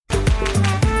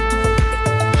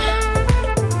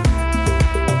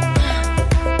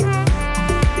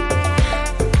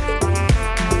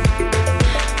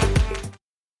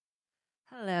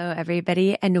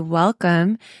everybody, and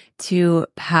welcome to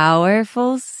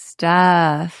Powerful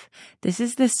Stuff. This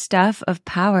is the stuff of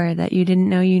power that you didn't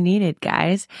know you needed,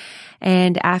 guys.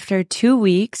 And after 2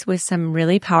 weeks with some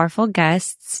really powerful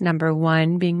guests, number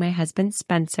 1 being my husband,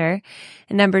 Spencer,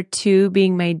 and number 2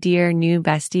 being my dear new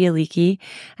bestie, Aliki,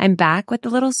 I'm back with a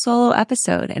little solo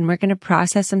episode, and we're going to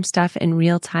process some stuff in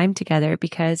real time together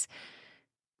because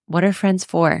what are friends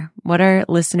for? What are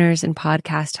listeners and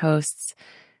podcast hosts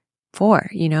for?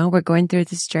 You know, we're going through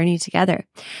this journey together.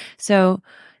 So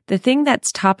the thing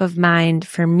that's top of mind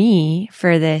for me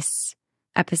for this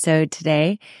episode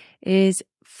today is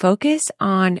focus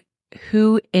on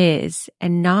who is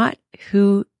and not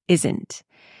who isn't.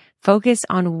 Focus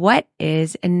on what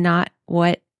is and not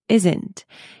what isn't.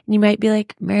 And you might be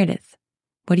like, Meredith,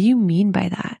 what do you mean by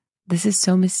that? This is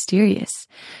so mysterious.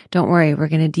 Don't worry, we're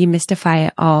going to demystify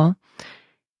it all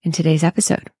in today's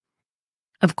episode.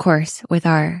 Of course, with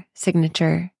our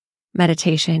signature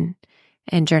meditation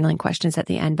and journaling questions at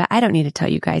the end, but I don't need to tell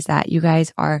you guys that. You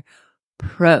guys are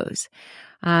pros.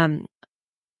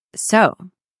 So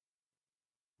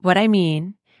what I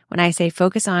mean when I say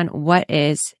focus on what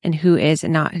is and who is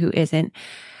and not who isn't,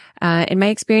 in my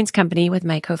experience company with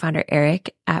my co-founder,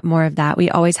 Eric, at More of That, we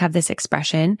always have this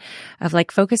expression of like,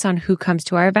 focus on who comes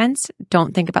to our events.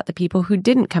 Don't think about the people who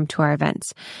didn't come to our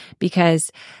events,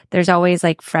 because there's always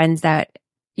like friends that,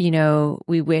 you know,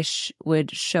 we wish would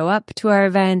show up to our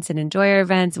events and enjoy our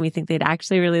events. And we think they'd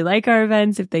actually really like our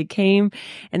events if they came,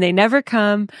 and they never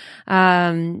come.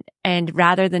 And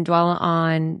rather than dwell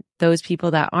on those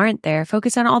people that aren't there,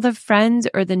 focus on all the friends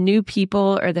or the new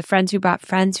people or the friends who brought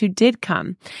friends who did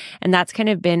come. And that's kind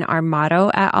of been our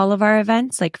motto at all of our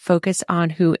events, like focus on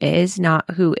who is, not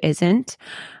who isn't,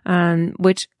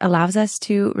 which allows us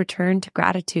to return to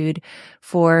gratitude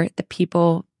for the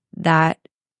people that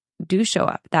do show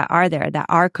up, that are there, that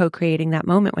are co-creating that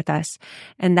moment with us.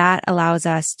 And that allows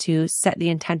us to set the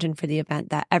intention for the event,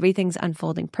 that everything's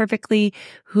unfolding perfectly.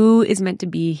 Who is meant to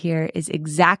be here is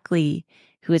exactly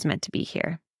who is meant to be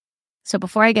here. So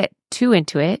before I get too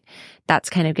into it,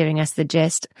 that's kind of giving us the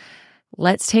gist.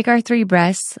 Let's take our 3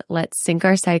 breaths. Let's sync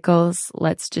our cycles.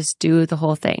 Let's just do the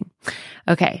whole thing.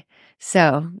 Okay.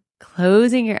 So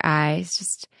closing your eyes,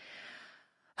 just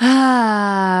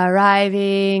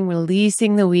arriving,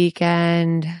 releasing the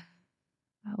weekend,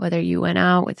 whether you went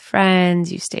out with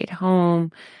friends, you stayed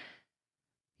home,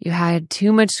 you had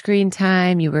too much screen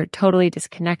time, you were totally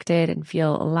disconnected and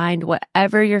feel aligned,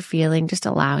 whatever you're feeling, just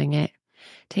allowing it.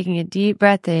 Taking a deep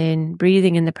breath in,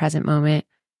 breathing in the present moment.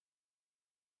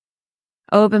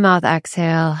 Open mouth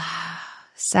exhale,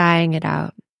 sighing it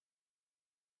out.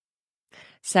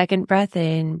 Second breath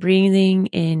in, breathing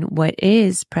in what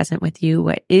is present with you,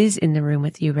 what is in the room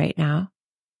with you right now.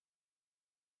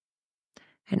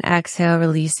 And exhale,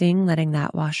 releasing, letting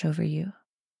that wash over you.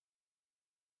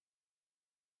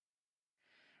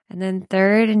 And then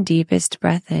third and deepest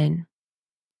breath in,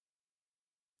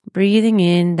 breathing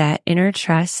in that inner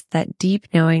trust, that deep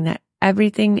knowing that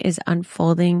everything is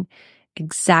unfolding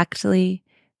exactly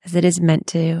as it is meant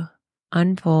to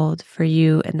unfold for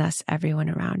you and thus everyone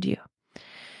around you.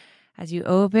 As you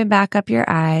open back up your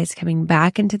eyes, coming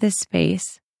back into this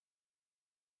space,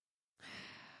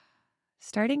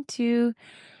 starting to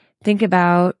think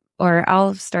about, or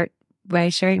I'll start by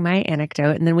sharing my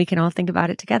anecdote and then we can all think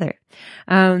about it together.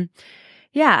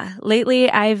 Lately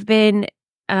I've been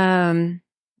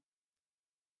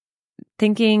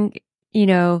thinking, you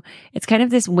know, it's kind of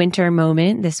this winter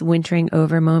moment, this wintering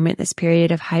over moment, this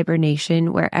period of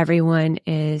hibernation where everyone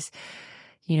is,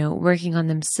 you know, working on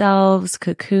themselves,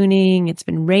 cocooning. It's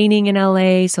been raining in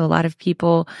LA, so a lot of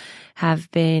people have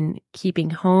been keeping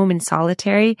home and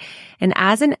solitary. And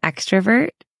as an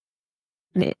extrovert,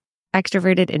 an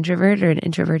extroverted introvert or an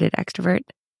introverted extrovert,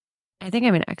 I think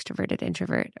I'm an extroverted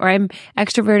introvert, or I'm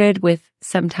extroverted with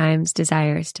sometimes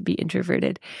desires to be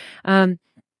introverted.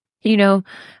 You know,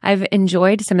 I've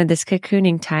enjoyed some of this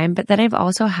cocooning time, but then I've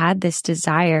also had this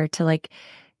desire to like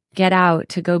get out,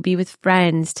 to go be with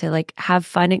friends, to like have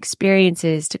fun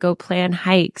experiences, to go plan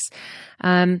hikes.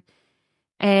 And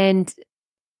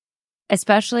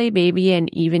especially maybe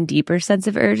an even deeper sense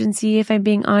of urgency, if I'm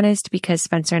being honest, because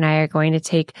Spencer and I are going to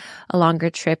take a longer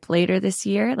trip later this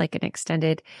year, like an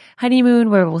extended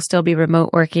honeymoon where we'll still be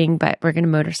remote working, but we're going to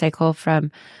motorcycle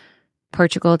from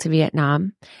Portugal to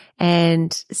Vietnam.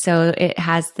 And so it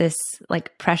has this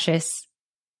like precious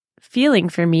feeling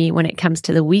for me when it comes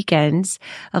to the weekends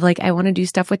of like, I want to do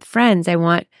stuff with friends. I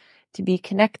want to be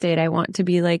connected. I want to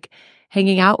be like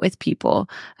hanging out with people,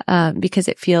 because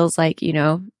it feels like, you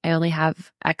know, I only have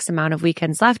X amount of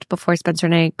weekends left before Spencer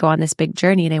and I go on this big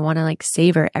journey, and I want to like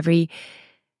savor every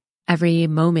every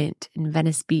moment in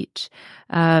Venice Beach.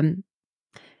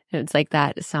 It's like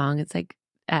that song. It's like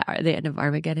at the end of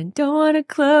Armageddon. Don't want to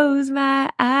close my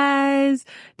eyes.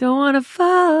 Don't want to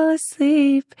fall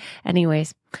asleep.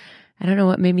 Anyways, I don't know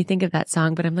what made me think of that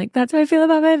song, but I'm like, that's how I feel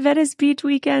about my Venice Beach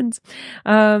weekends.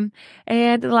 And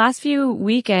the last few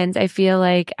weekends, I feel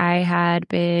like I had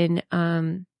been,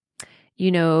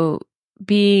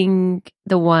 being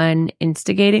the one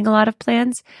instigating a lot of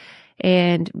plans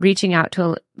and reaching out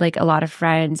to like a lot of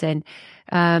friends. And,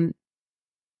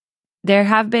 there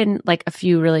have been like a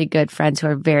few really good friends who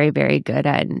are very, very good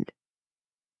and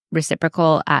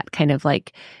reciprocal at kind of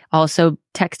like also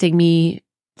texting me,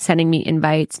 sending me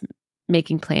invites,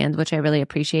 making plans, which I really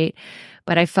appreciate.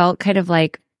 But I felt kind of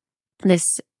like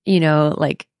this,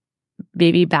 like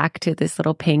maybe back to this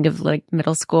little ping of like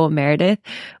middle school Meredith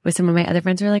with some of my other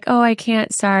friends who are like, oh, I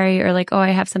can't, sorry. Or like, oh,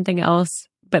 I have something else,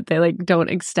 but they like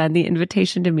don't extend the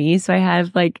invitation to me. So I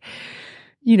have like,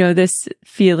 this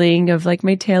feeling of like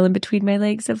my tail in between my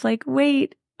legs of like,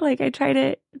 wait, like I try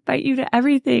to invite you to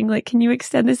everything. Like, can you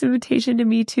extend this invitation to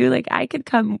me too? Like I could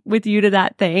come with you to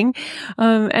that thing.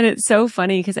 And it's so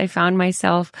funny because I found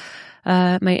myself,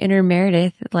 my inner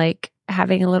Meredith, like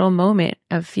having a little moment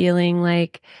of feeling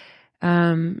like,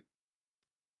 a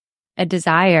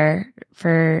desire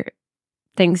for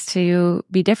things to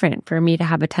be different, for me to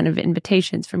have a ton of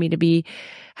invitations, for me to be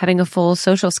having a full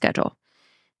social schedule.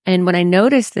 And when I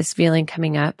notice this feeling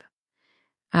coming up,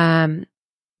 it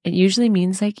usually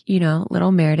means like,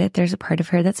 little Meredith, there's a part of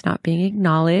her that's not being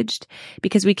acknowledged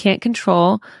because we can't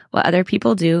control what other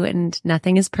people do and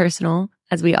nothing is personal,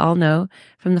 as we all know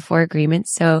from the 4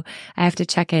 agreements. So I have to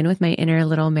check in with my inner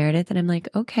little Meredith and I'm like,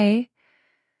 okay,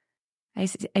 I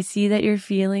see that you're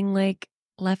feeling like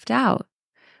left out.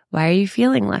 Why are you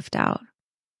feeling left out?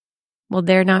 Well,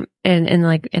 they're not, and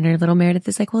like inner little Meredith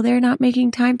is like, well, they're not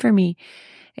making time for me.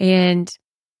 And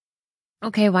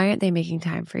okay, why aren't they making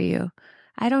time for you?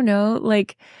 I don't know,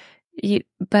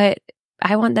 but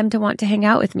I want them to want to hang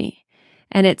out with me.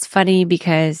 And it's funny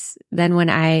because then when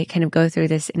I kind of go through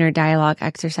this inner dialogue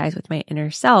exercise with my inner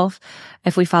self,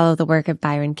 if we follow the work of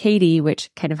Byron Katie, which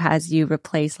kind of has you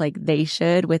replace like they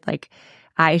should with like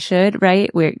I should,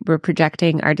 right? We're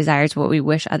projecting our desires, what we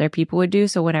wish other people would do.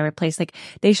 So when I replace like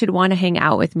they should want to hang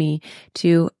out with me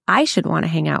to I should want to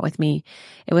hang out with me,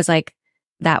 it was like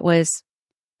that was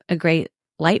a great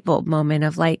light bulb moment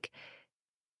of like,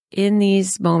 in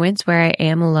these moments where I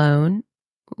am alone,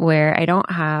 where I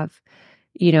don't have,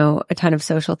 a ton of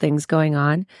social things going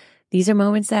on, these are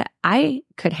moments that I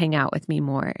could hang out with me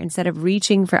more. Instead of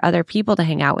reaching for other people to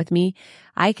hang out with me,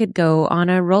 I could go on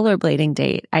a rollerblading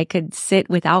date. I could sit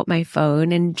without my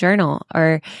phone and journal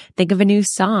or think of a new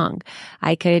song.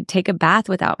 I could take a bath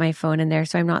without my phone in there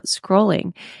so I'm not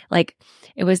scrolling. Like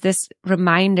it was this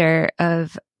reminder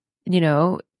of,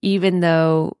 even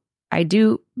though I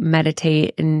do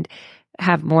meditate and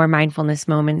have more mindfulness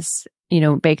moments,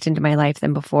 baked into my life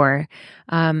than before,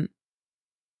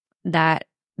 that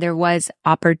there was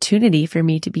opportunity for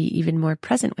me to be even more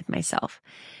present with myself.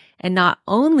 And not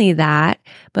only that,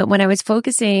 but when I was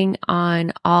focusing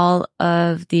on all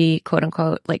of the quote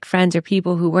unquote, like friends or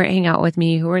people who weren't hanging out with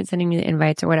me, who weren't sending me the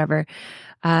invites or whatever,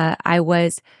 I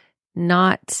was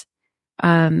not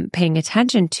paying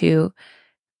attention to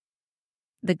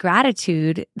the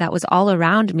gratitude that was all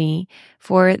around me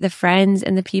for the friends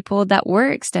and the people that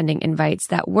were extending invites,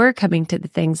 that were coming to the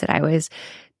things that I was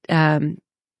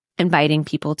inviting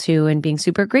people to and being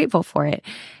super grateful for it.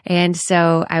 And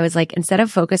so I was like, instead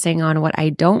of focusing on what I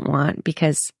don't want,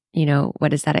 because,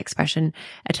 what is that expression?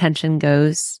 Attention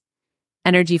goes,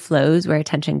 energy flows where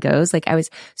attention goes. Like I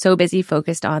was so busy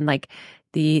focused on like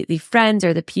the friends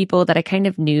or the people that I kind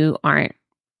of knew aren't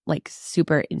like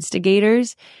super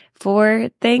instigators for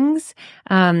things.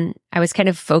 I was kind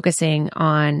of focusing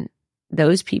on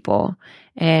those people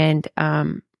and,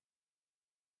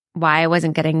 why I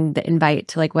wasn't getting the invite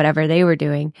to like whatever they were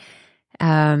doing.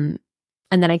 And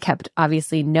then I kept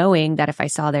obviously knowing that if I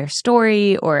saw their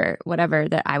story or whatever,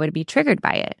 that I would be triggered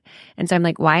by it. And so I'm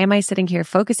like, why am I sitting here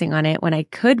focusing on it when I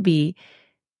could be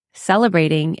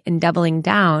celebrating and doubling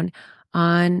down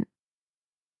on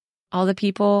all the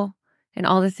people and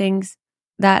all the things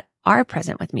that are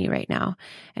present with me right now?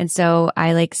 And so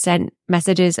I like sent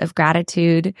messages of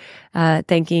gratitude,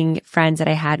 thanking friends that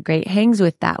I had great hangs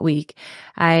with that week.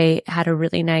 I had a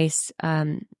really nice,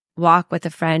 walk with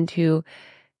a friend who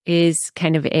is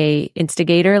kind of a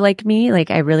instigator like me.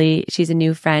 Like she's a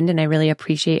new friend and I really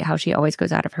appreciate how she always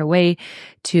goes out of her way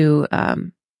to,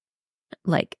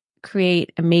 like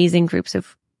create amazing groups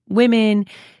of women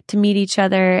to meet each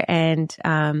other, and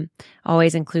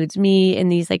always includes me in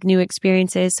these like new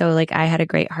experiences. So like I had a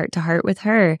great heart to heart with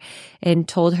her and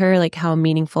told her like how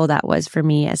meaningful that was for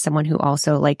me as someone who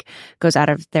also like goes out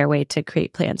of their way to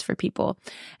create plans for people.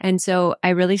 And so I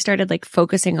really started like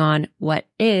focusing on what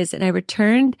is, and I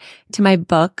returned to my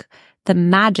book, The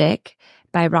Magic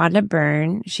by Rhonda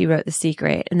Byrne. She wrote The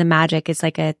Secret, and The Magic is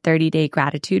like a 30-day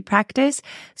gratitude practice.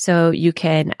 So you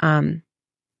can,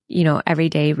 every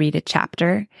day read a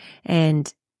chapter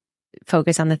and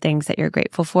focus on the things that you're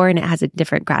grateful for. And it has a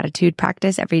different gratitude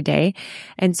practice every day.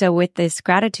 And so with this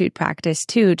gratitude practice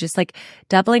too, just like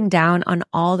doubling down on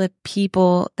all the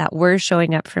people that were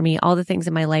showing up for me, all the things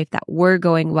in my life that were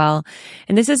going well.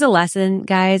 And this is a lesson,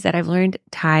 guys, that I've learned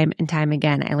time and time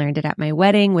again. I learned it at my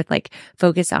wedding with like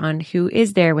focus on who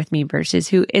is there with me versus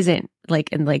who isn't,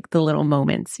 like in like the little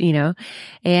moments,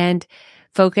 and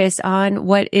focus on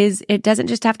what is, it doesn't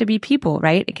just have to be people,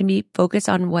 right? It can be focus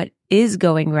on what is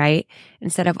going right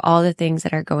instead of all the things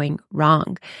that are going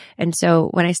wrong. And so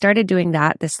when I started doing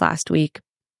that this last week,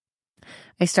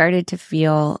 I started to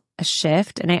feel a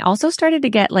shift. And I also started to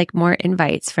get like more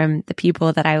invites from the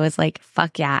people that I was like,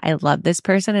 fuck yeah, I love this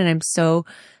person. And I'm so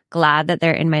glad that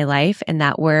they're in my life and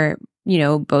that we're,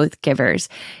 both givers.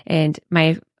 And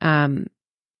and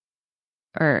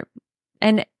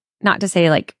not to say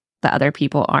like the other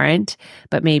people aren't,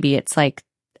 but maybe it's like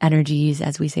energies,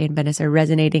 as we say in Venice, are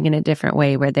resonating in a different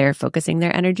way where they're focusing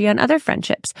their energy on other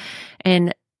friendships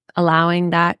and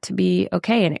allowing that to be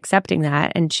okay and accepting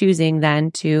that and choosing then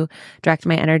to direct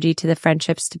my energy to the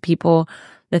friendships, to people,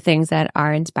 the things that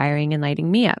are inspiring and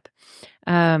lighting me up.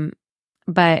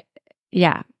 But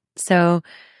yeah, so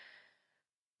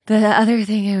the other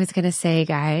thing I was going to say,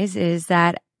 guys, is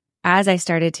that as I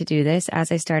started to do this,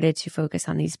 as I started to focus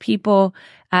on these people,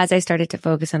 as I started to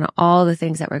focus on all the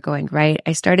things that were going right,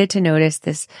 I started to notice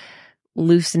this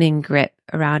loosening grip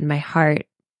around my heart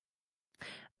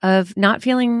of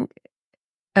feeling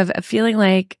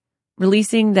like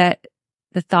releasing the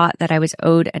thought that I was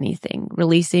owed anything,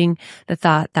 releasing the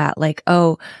thought that like,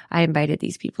 oh, I invited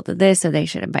these people to this, so they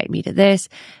should invite me to this,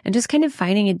 and just kind of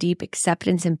finding a deep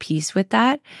acceptance and peace with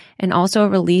that. And also a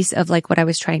release of like what I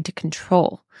was trying to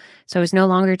control. So I was no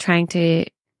longer trying to,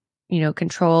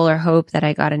 control or hope that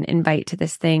I got an invite to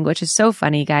this thing, which is so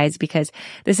funny, guys, because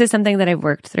this is something that I've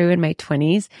worked through in my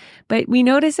 20s, but we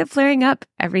notice it flaring up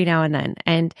every now and then.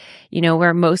 And,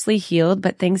 we're mostly healed,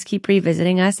 but things keep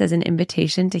revisiting us as an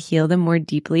invitation to heal them more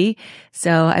deeply.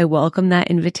 So I welcome that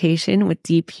invitation with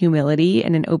deep humility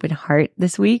and an open heart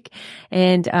this week.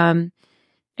 And, and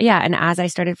as I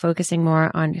started focusing more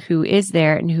on who is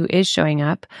there and who is showing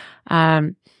up,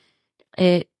 I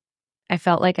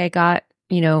felt like I got,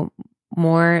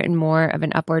 more and more of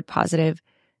an upward positive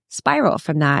spiral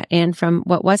from that and from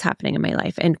what was happening in my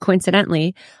life. And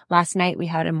coincidentally, last night we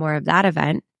had a more of that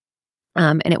event.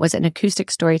 And it was an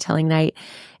acoustic storytelling night,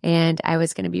 and I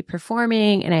was going to be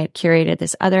performing, and I had curated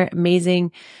this other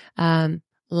amazing,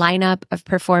 lineup of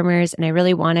performers, and I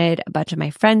really wanted a bunch of my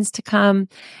friends to come.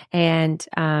 And,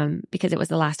 because it was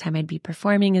the last time I'd be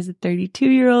performing as a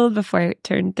 32-year-old before I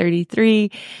turned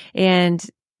 33. And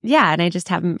I just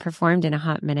haven't performed in a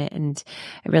hot minute, and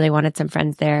I really wanted some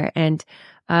friends there. And,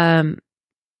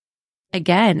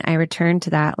 again, I returned to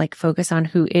that, like focus on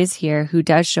who is here, who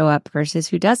does show up versus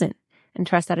who doesn't, and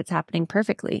trust that it's happening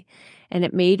perfectly. And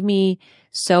it made me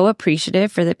so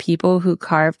appreciative for the people who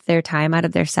carved their time out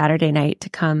of their Saturday night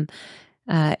to come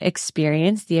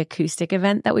experience the acoustic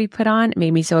event that we put on. It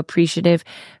made me so appreciative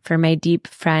for my deep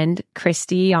friend,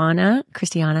 Christiana,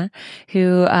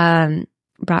 who,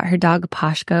 brought her dog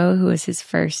Pashko, it was his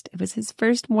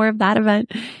first more of that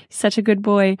event. He's such a good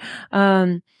boy.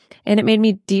 And it made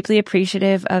me deeply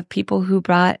appreciative of people who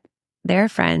brought their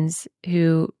friends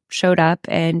who showed up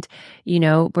and,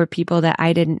 were people that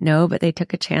I didn't know, but they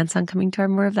took a chance on coming to our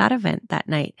more of that event that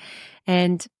night.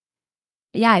 And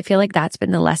I feel like that's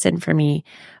been the lesson for me,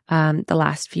 the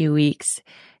last few weeks.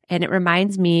 And it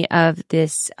reminds me of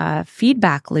this,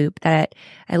 feedback loop that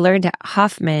I learned at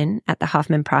the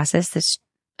Hoffman process, this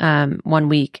 1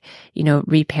 week,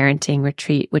 reparenting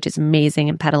retreat, which is amazing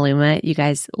in Petaluma. You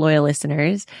guys, loyal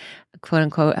listeners, quote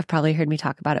unquote, have probably heard me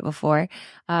talk about it before.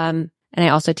 And I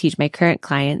also teach my current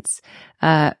clients,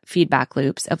 feedback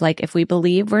loops of like, if we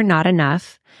believe we're not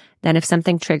enough, then if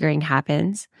something triggering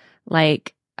happens,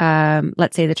 like,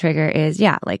 let's say the trigger is,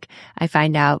 like I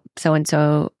find out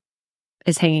so-and-so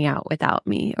is hanging out without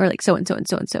me, or like so-and-so and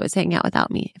so-and-so is hanging out without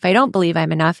me. If I don't believe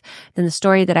I'm enough, then the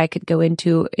story that I could go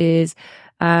into is,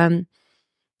 oh,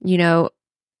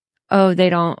 they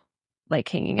don't like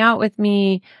hanging out with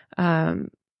me. I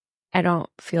don't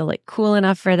feel like cool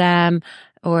enough for them.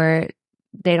 or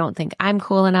they don't think I'm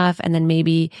cool enough. And then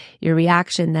maybe your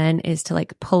reaction then is to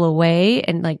like pull away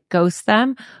and like ghost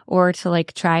them, or to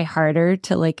like try harder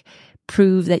to like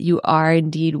prove that you are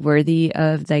indeed worthy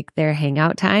of like their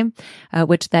hangout time,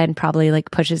 which then probably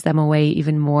like pushes them away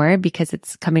even more because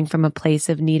it's coming from a place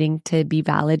of needing to be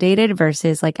validated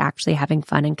versus like actually having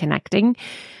fun and connecting,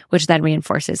 which then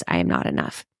reinforces I am not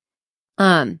enough.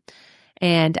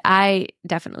 And I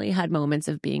definitely had moments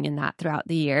of being in that throughout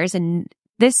the years. And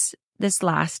this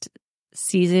last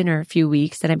season or a few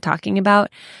weeks that I'm talking about,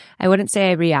 I wouldn't say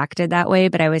I reacted that way,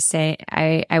 but I would say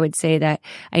that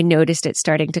I noticed it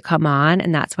starting to come on.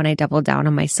 And that's when I doubled down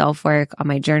on my self-work, on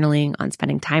my journaling, on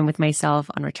spending time with myself,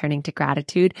 on returning to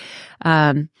gratitude,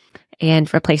 and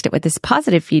replaced it with this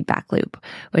positive feedback loop,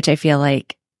 which I feel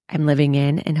like I'm living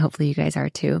in, and hopefully you guys are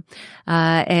too.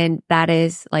 And that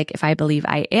is like, if I believe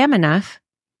I am enough,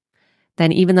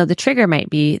 then even though the trigger might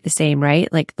be the same,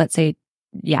 right? Like, let's say,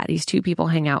 yeah, these two people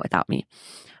hang out without me.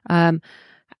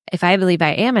 If I believe I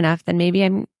am enough, then maybe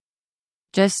I'm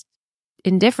just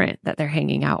indifferent that they're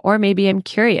hanging out. Or maybe I'm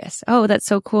curious. Oh, that's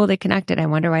so cool. They connected. I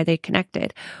wonder why they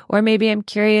connected. Or maybe I'm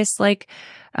curious, like,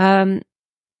 oh,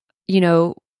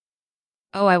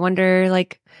 I wonder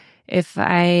like if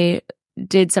I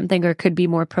did something or could be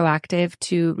more proactive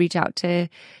to reach out to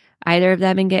either of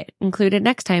them and get included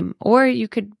next time. Or you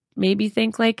could maybe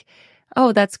think like,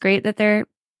 oh, that's great that they're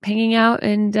hanging out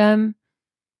and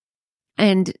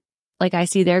like I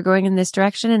see they're going in this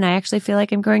direction and I actually feel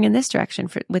like I'm going in this direction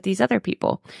with these other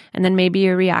people. And then maybe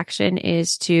your reaction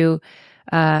is to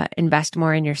invest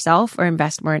more in yourself or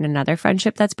invest more in another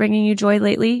friendship that's bringing you joy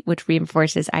lately, which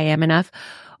reinforces I am enough.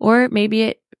 Or maybe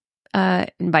it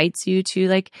invites you to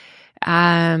like,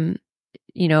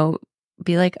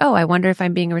 be like, oh, I wonder if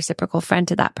I'm being a reciprocal friend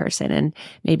to that person. And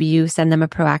maybe you send them a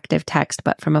proactive text,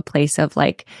 but from a place of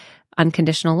like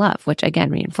unconditional love, which again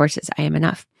reinforces I am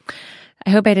enough. I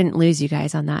hope I didn't lose you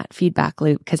guys on that feedback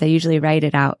loop because I usually write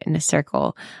it out in a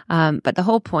circle. But the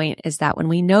whole point is that when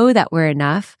we know that we're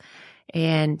enough,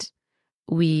 and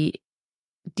we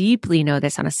deeply know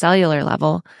this on a cellular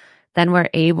level, then we're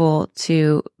able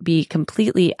to be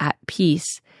completely at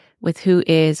peace with who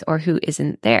is or who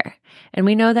isn't there. And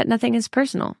we know that nothing is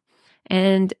personal,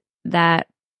 and that,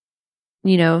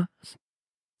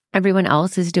 everyone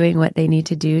else is doing what they need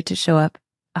to do to show up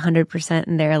 100%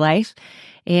 in their life,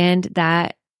 and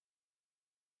that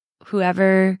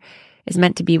whoever is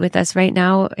meant to be with us right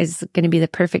now is going to be the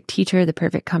perfect teacher, the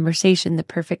perfect conversation, the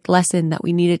perfect lesson that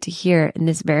we needed to hear in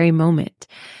this very moment.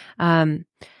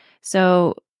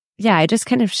 So yeah, I just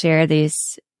kind of share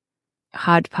these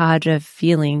hodgepodge of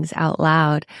feelings out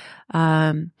loud.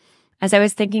 As I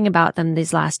was thinking about them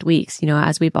these last weeks,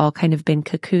 as we've all kind of been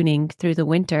cocooning through the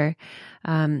winter,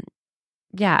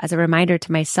 as a reminder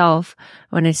to myself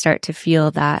when I start to feel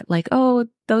that like, oh,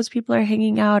 those people are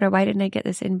hanging out, or why didn't I get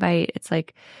this invite? It's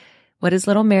like, what does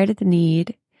little Meredith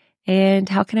need? And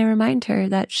how can I remind her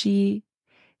that she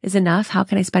is enough? How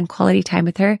can I spend quality time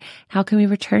with her? How can we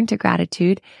return to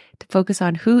gratitude to focus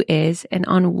on who is and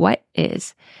on what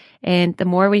is? And the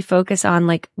more we focus on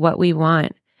like what we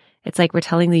want, it's like we're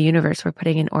telling the universe we're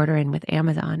putting an order in with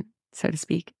Amazon, so to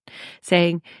speak,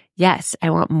 saying, yes,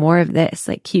 I want more of this.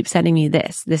 Like, keep sending me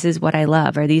this. This is what I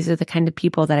love, or these are the kind of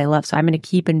people that I love. So I'm going to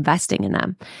keep investing in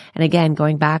them. And again,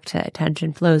 going back to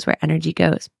attention flows where energy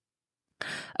goes.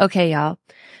 Okay, y'all.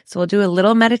 So we'll do a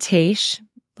little meditation,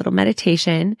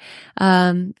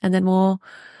 and then we'll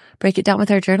break it down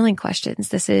with our journaling questions.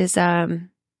 This is, we're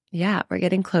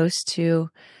getting close to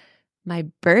my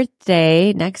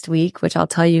birthday next week, which I'll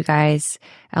tell you guys,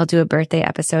 I'll do a birthday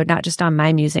episode, not just on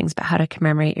my musings, but how to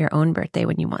commemorate your own birthday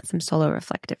when you want some solo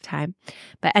reflective time.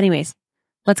 But anyways,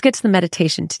 let's get to the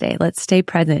meditation today. Let's stay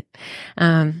present.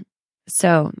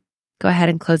 So go ahead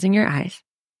and closing your eyes,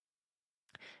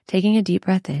 taking a deep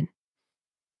breath in,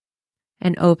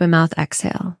 and open mouth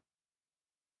exhale.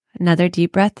 Another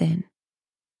deep breath in,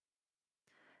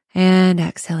 and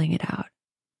exhaling it out.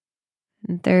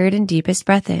 And third and deepest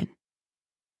breath in,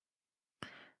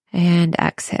 and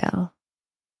exhale.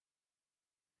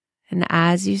 And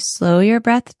as you slow your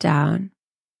breath down,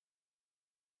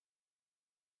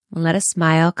 let a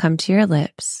smile come to your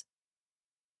lips.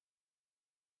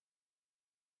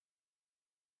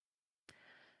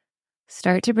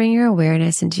 Start to bring your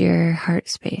awareness into your heart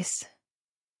space.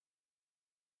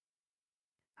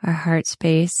 Our heart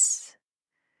space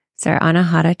is our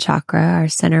Anahata chakra, our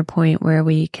center point where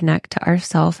we connect to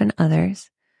ourselves and others.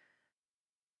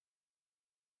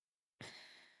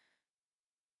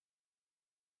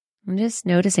 I'm just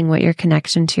noticing what your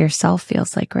connection to yourself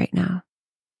feels like right now.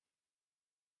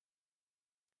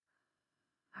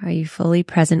 Are you fully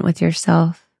present with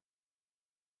yourself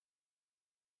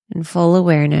in full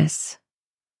awareness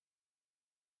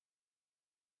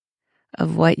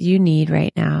of what you need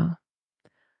right now?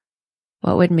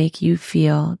 What would make you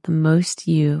feel the most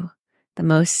you, the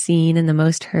most seen, and the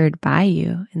most heard by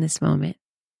you in this moment?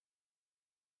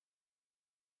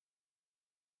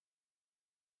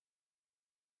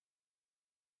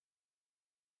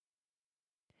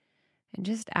 And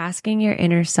just asking your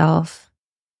inner self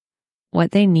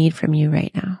what they need from you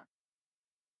right now.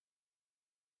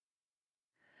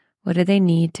 What do they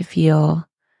need to feel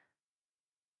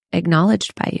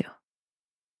acknowledged by you?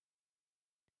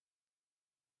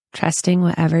 Trusting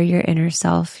whatever your inner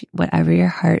self, whatever your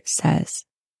heart says.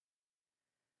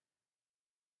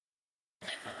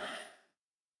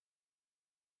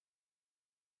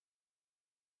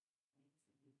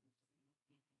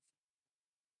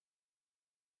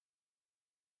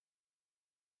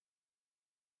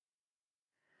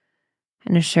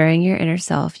 And assuring your inner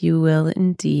self you will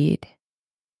indeed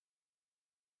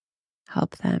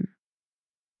help them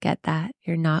get that.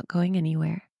 You're not going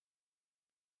anywhere.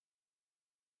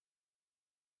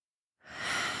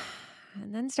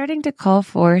 And then starting to call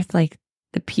forth like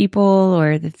the people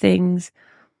or the things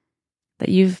that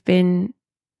you've been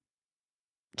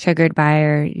triggered by,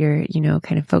 or you're,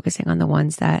 kind of focusing on the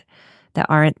ones that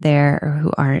aren't there or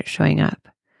who aren't showing up.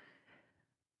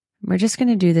 We're just going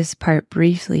to do this part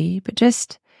briefly, but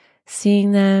just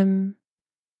seeing them,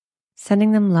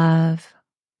 sending them love,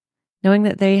 knowing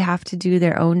that they have to do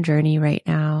their own journey right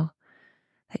now,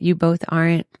 that you both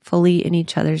aren't fully in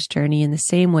each other's journey in the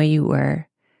same way you were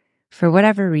for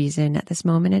whatever reason at this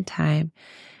moment in time.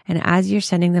 And as you're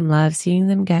sending them love, seeing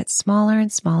them get smaller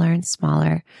and smaller and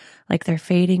smaller, like they're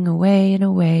fading away and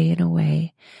away and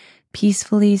away,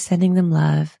 peacefully sending them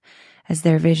love as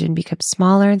their vision becomes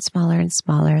smaller and smaller and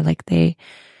smaller, like they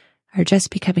are just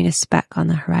becoming a speck on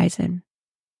the horizon.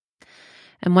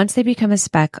 And once they become a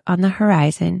speck on the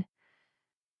horizon,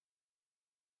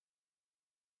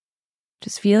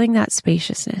 just feeling that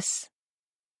spaciousness,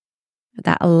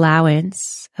 that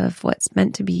allowance of what's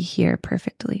meant to be here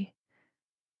perfectly.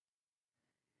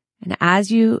 And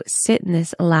as you sit in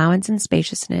this allowance and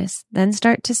spaciousness, then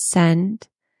start to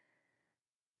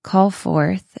call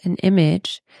forth an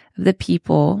image of the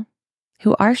people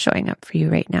who are showing up for you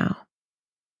right now,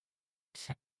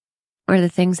 or the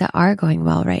things that are going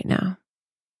well right now.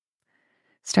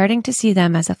 Starting to see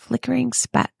them as a flickering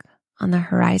speck on the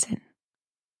horizon.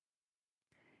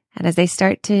 And as they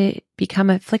start to become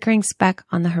a flickering speck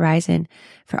on the horizon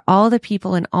for all the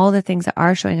people and all the things that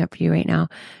are showing up for you right now,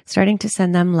 starting to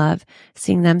send them love,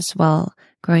 seeing them swell,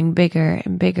 growing bigger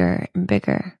and bigger and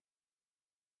bigger.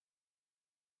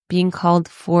 Being called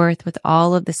forth with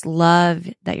all of this love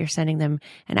that you're sending them.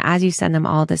 And as you send them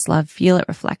all this love, feel it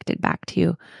reflected back to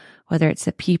you, whether it's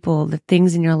the people, the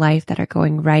things in your life that are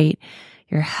going right,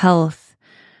 your health.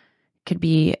 Could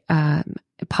be a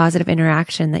positive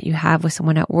interaction that you have with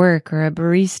someone at work or a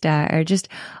barista, or just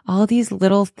all these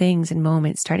little things and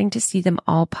moments, starting to see them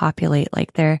all populate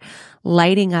like they're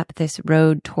lighting up this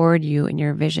road toward you in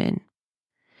your vision.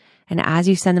 And as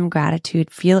you send them gratitude,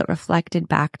 feel it reflected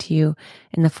back to you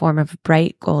in the form of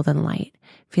bright golden light,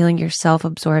 feeling yourself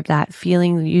absorb that,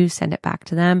 feeling you send it back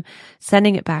to them,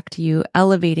 sending it back to you,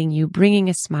 elevating you, bringing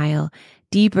a smile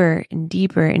deeper and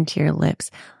deeper into your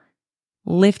lips,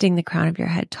 lifting the crown of your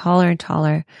head taller and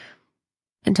taller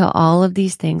until all of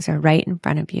these things are right in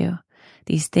front of you.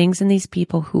 These things and these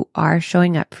people who are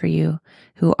showing up for you,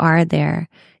 who are there,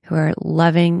 who are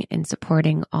loving and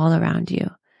supporting all around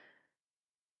you.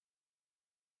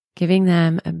 Giving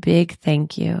them a big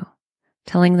thank you,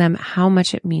 telling them how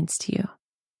much it means to you.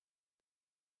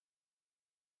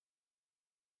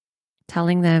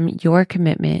 Telling them your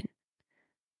commitment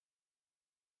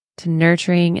to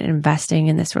nurturing and investing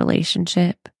in this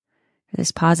relationship,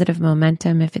 this positive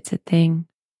momentum if it's a thing.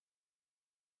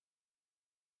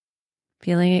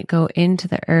 Feeling it go into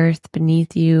the earth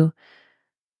beneath you,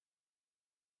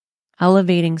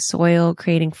 elevating soil,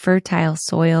 creating fertile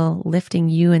soil, lifting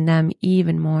you and them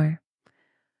even more.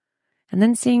 And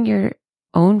then seeing your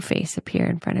own face appear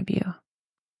in front of you.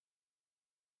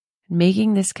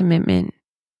 Making this commitment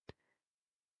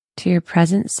to your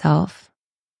present self.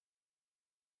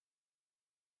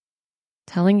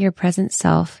 Telling your present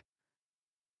self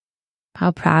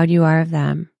how proud you are of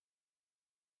them.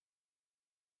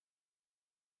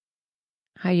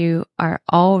 How you are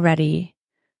already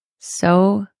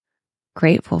so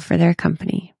grateful for their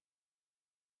company.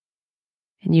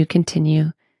 And you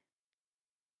continue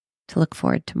to look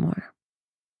forward to more.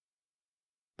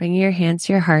 Bringing your hands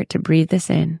to your heart to breathe this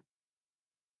in.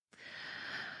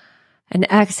 And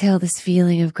exhale this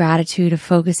feeling of gratitude, of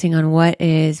focusing on what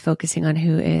is, focusing on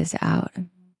who is out.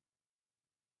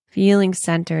 Feeling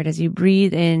centered as you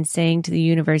breathe in, saying to the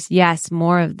universe, yes,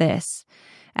 more of this.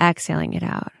 Exhaling it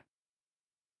out.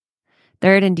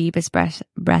 Third and deepest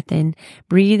breath in,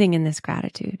 breathing in this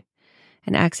gratitude.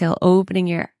 And exhale, opening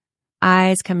your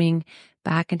eyes, coming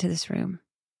back into this room.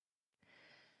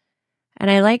 And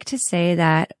I like to say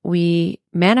that we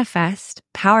manifest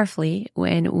powerfully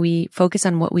when we focus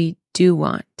on what we do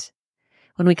want.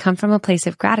 When we come from a place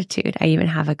of gratitude, I even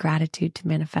have a gratitude to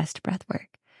manifest breath work.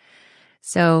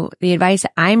 So the advice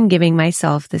I'm giving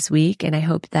myself this week, and I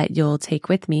hope that you'll take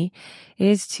with me,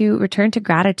 is to return to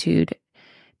gratitude,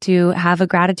 to have a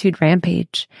gratitude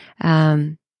rampage.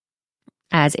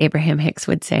 As Abraham Hicks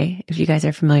would say, if you guys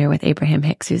are familiar with Abraham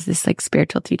Hicks, who's this like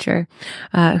spiritual teacher,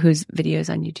 whose videos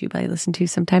on YouTube I listen to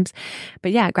sometimes.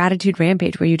 But yeah, gratitude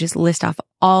rampage, where you just list off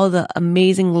all the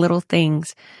amazing little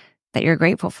things that you're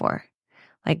grateful for.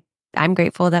 Like, I'm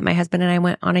grateful that my husband and I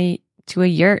went to a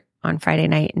yurt on Friday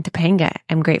night in Topanga.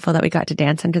 I'm grateful that we got to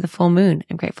dance under the full moon.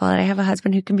 I'm grateful that I have a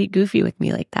husband who can be goofy with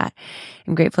me like that.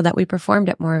 I'm grateful that we performed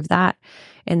at more of that,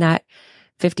 and that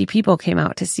 50 people came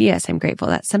out to see us. I'm grateful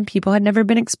that some people had never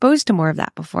been exposed to more of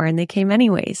that before and they came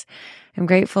anyways. I'm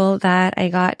grateful that I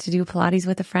got to do Pilates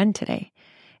with a friend today.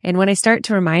 And when I start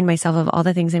to remind myself of all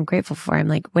the things I'm grateful for, I'm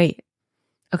like, wait,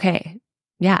 okay,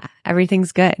 yeah,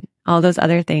 everything's good. All those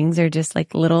other things are just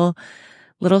like little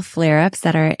flare-ups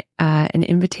that are an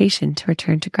invitation to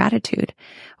return to gratitude,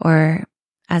 or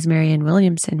as Marianne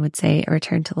Williamson would say, a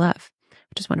return to love,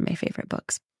 which is one of my favorite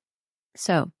books.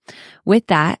 So with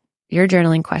that, your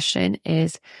journaling question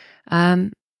is,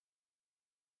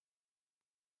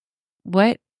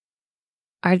 what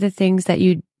are the things that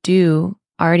you do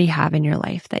already have in your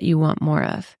life that you want more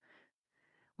of?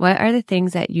 What are the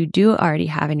things that you do already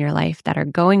have in your life that are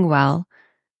going well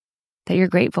that you're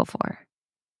grateful for?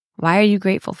 Why are you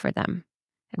grateful for them?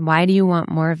 And why do you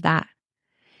want more of that?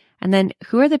 And then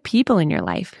who are the people in your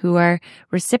life who are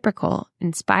reciprocal,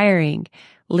 inspiring,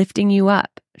 lifting you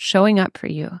up, showing up for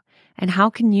you? And how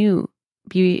can you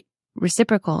be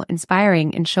reciprocal,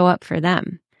 inspiring, and show up for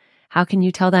them? How can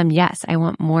you tell them, yes, I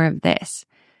want more of this?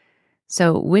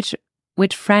 So which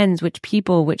friends, which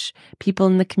people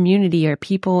in the community or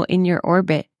people in your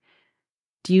orbit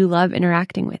do you love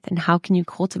interacting with? And how can you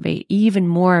cultivate even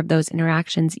more of those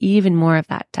interactions, even more of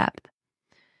that depth?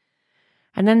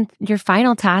 And then your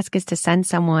final task is to send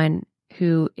someone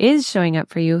who is showing up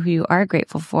for you, who you are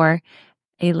grateful for,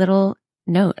 a little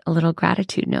note, a little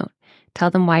gratitude note. Tell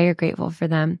them why you're grateful for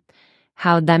them,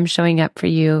 how them showing up for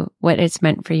you, what it's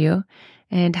meant for you,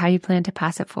 and how you plan to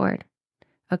pass it forward.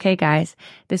 Okay, guys,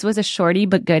 this was a shorty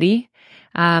but goodie.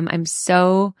 I'm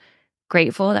so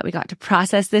grateful that we got to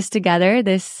process this together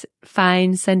this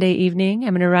fine Sunday evening.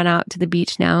 I'm going to run out to the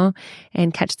beach now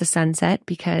and catch the sunset,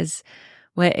 because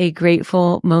what a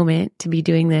grateful moment to be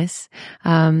doing this.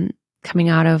 Coming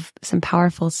out of some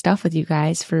powerful stuff with you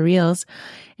guys for reals.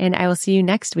 And I will see you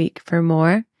next week for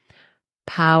more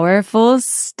powerful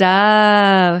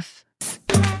stuff.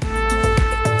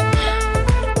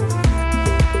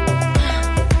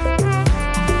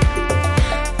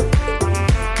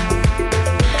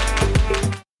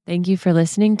 Thank you for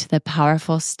listening to the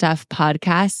Powerful Stuff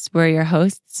podcast. We're your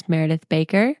hosts, Meredith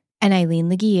Baker and Eileen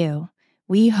Leguiu.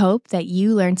 We hope that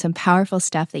you learned some powerful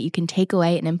stuff that you can take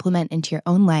away and implement into your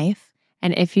own life.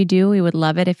 And if you do, we would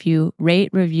love it if you rate,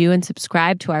 review, and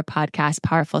subscribe to our podcast,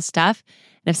 Powerful Stuff.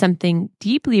 And if something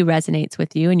deeply resonates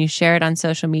with you and you share it on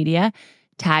social media,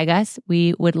 tag us.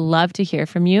 We would love to hear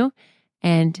from you.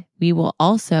 And we will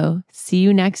also see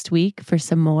you next week for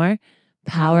some more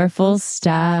powerful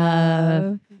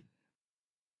stuff.